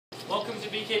welcome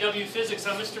to BKW Physics.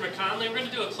 I'm Mr. McConley. We're going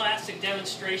to do a classic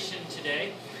demonstration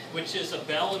today, which is a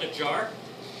bell in a jar.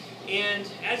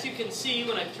 And as you can see,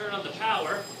 when I turn on the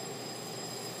power,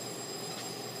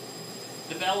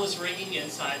 the bell is ringing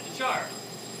inside the jar.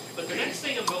 But the next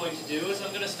thing I'm going to do is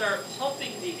I'm going to start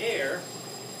pumping the air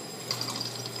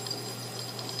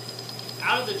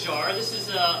out of the jar. This is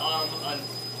a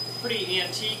pretty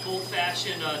antique,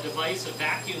 old-fashioned device, a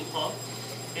vacuum pump.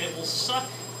 And it will suck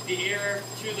the air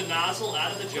through the nozzle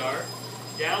out of the jar,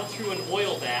 down through an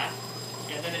oil bath,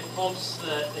 and then it pumps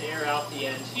the air out the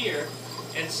end here.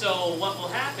 And so what will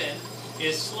happen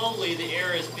is slowly the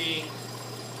air is being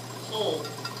pulled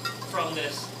from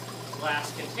this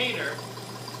glass container.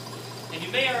 And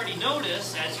you may already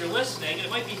notice as you're listening, and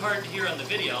it might be hard to hear on the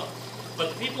video,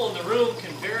 but the people in the room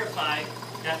can verify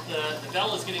that the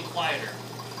bell is getting quieter.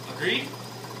 Agreed?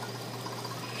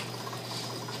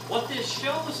 What this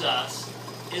shows us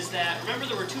is that, remember,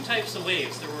 there were two types of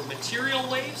waves. There were material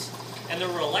waves and there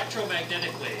were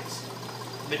electromagnetic waves.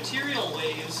 Material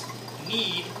waves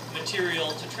need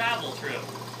material to travel through.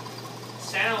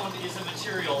 Sound is a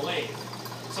material wave.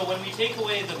 So when we take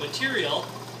away the material,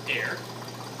 air,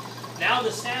 now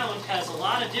the sound has a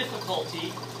lot of difficulty.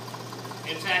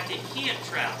 In fact, it can't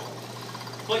travel.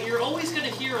 But you're always going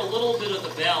to hear a little bit of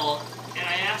the bell, and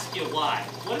I ask you why.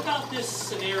 What about this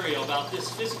scenario, about this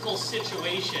physical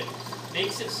situation,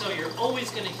 makes it so you're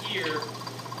always going to hear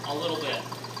a little bit?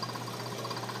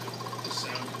 The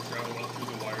sound can travel up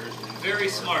through the wires. Very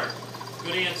smart.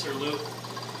 Good answer, Luke.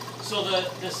 So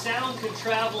the sound can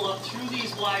travel up through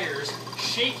these wires,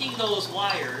 shaking those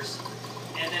wires,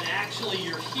 and then actually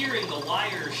you're hearing the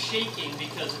wires shaking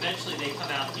because eventually they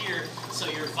come out here, so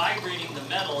you're vibrating the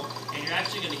metal, and you're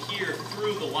actually going to hear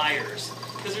through the wires.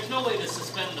 Because there's no way to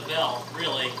suspend the bell,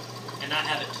 really, and not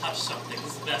have it touch something.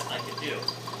 This is the best I could do.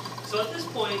 So at this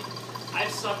point,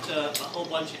 I've sucked a whole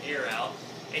bunch of air out,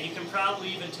 and you can probably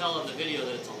even tell on the video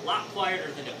that it's a lot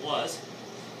quieter than it was.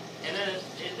 And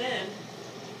then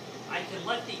I can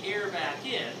let the air back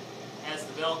in as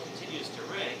the bell continues to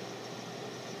ring.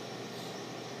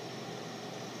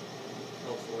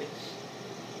 Hopefully.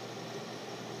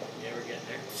 Yeah, we're getting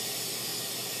there.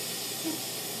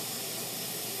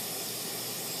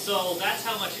 So that's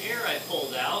how much air I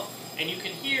pulled out, and you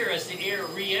can hear as the air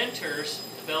re-enters,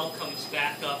 the bell comes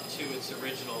back up to its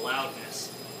original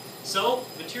loudness. So,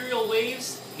 material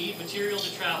waves need material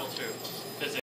to travel through.